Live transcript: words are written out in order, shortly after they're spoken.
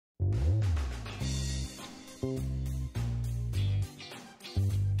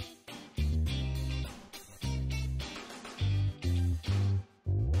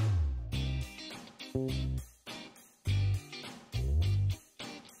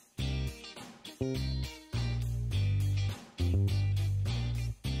Your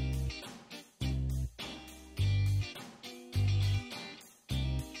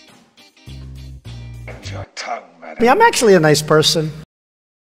tongue, man. Yeah, I'm actually a nice person.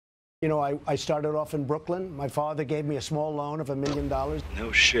 You know, I started off in Brooklyn. My father gave me a small loan of $1 million.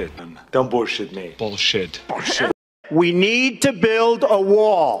 No shit, man. Don't bullshit me. Bullshit. Bullshit. We need to build a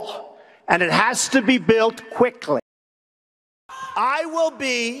wall, and it has to be built quickly. I will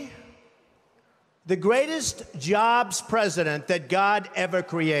be the greatest jobs president that God ever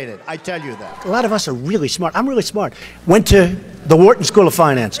created. I tell you that. A lot of us are really smart. I'm really smart. Went to the Wharton School of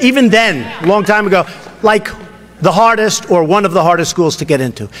Finance. Even then, a long time ago, like the hardest or one of the hardest schools to get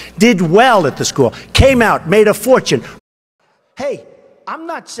into. Did well at the school. Came out, made a fortune. Hey, I'm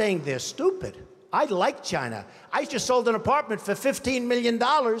not saying they're stupid. I like China. I just sold an apartment for $15 million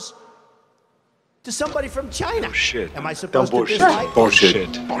to somebody from China. No shit. Am I supposed to dislike?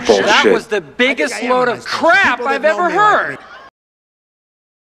 Bullshit. That was the biggest load of crap I've ever heard.